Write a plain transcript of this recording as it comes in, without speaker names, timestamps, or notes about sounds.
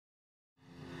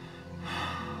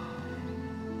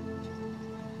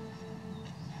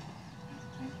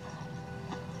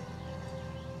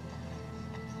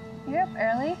You're up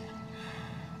early.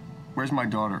 Where's my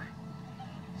daughter?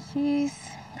 She's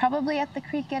probably at the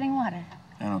creek getting water.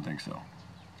 I don't think so.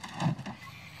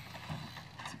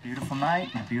 It's a beautiful night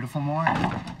and a beautiful morning.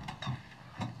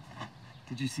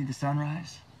 Did you see the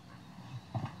sunrise?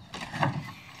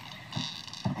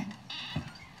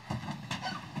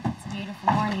 It's a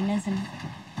beautiful morning, isn't it?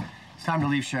 It's time to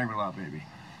leave Shangri-La, baby.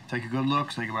 Take a good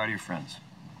look, say goodbye to your friends.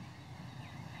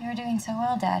 You were doing so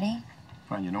well, Daddy.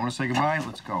 Fine, you don't want to say goodbye?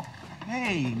 Let's go.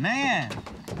 Hey, man,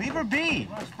 leave her be.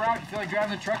 Come on, Sprout, you feel like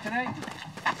driving the truck today?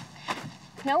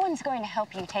 No one's going to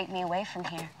help you take me away from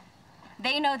here.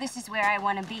 They know this is where I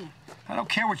want to be. I don't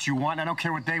care what you want, I don't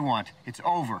care what they want. It's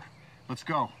over. Let's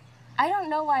go. I don't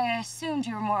know why I assumed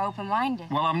you were more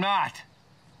open-minded. Well, I'm not.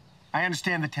 I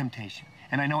understand the temptation,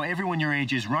 and I know everyone your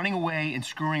age is running away and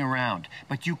screwing around,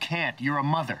 but you can't. You're a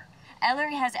mother.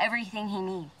 Ellery has everything he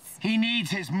needs. He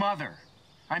needs his mother.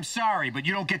 I'm sorry, but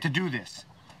you don't get to do this.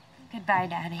 Goodbye,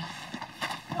 Daddy.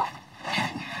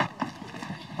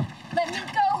 Let me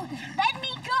go! Let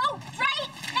me go right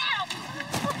now!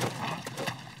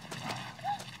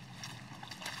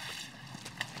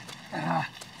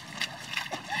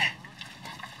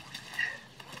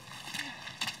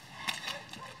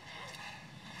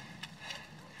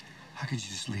 How could you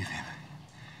just leave him?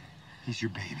 He's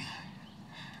your baby.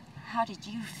 How did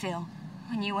you feel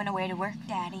when you went away to work,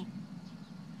 Daddy?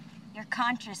 Your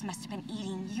conscience must have been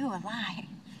eating you alive.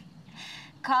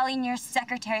 Calling your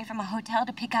secretary from a hotel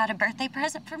to pick out a birthday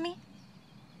present for me?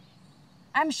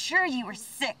 I'm sure you were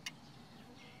sick.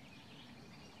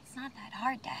 It's not that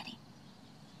hard, Daddy.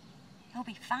 You'll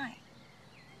be fine.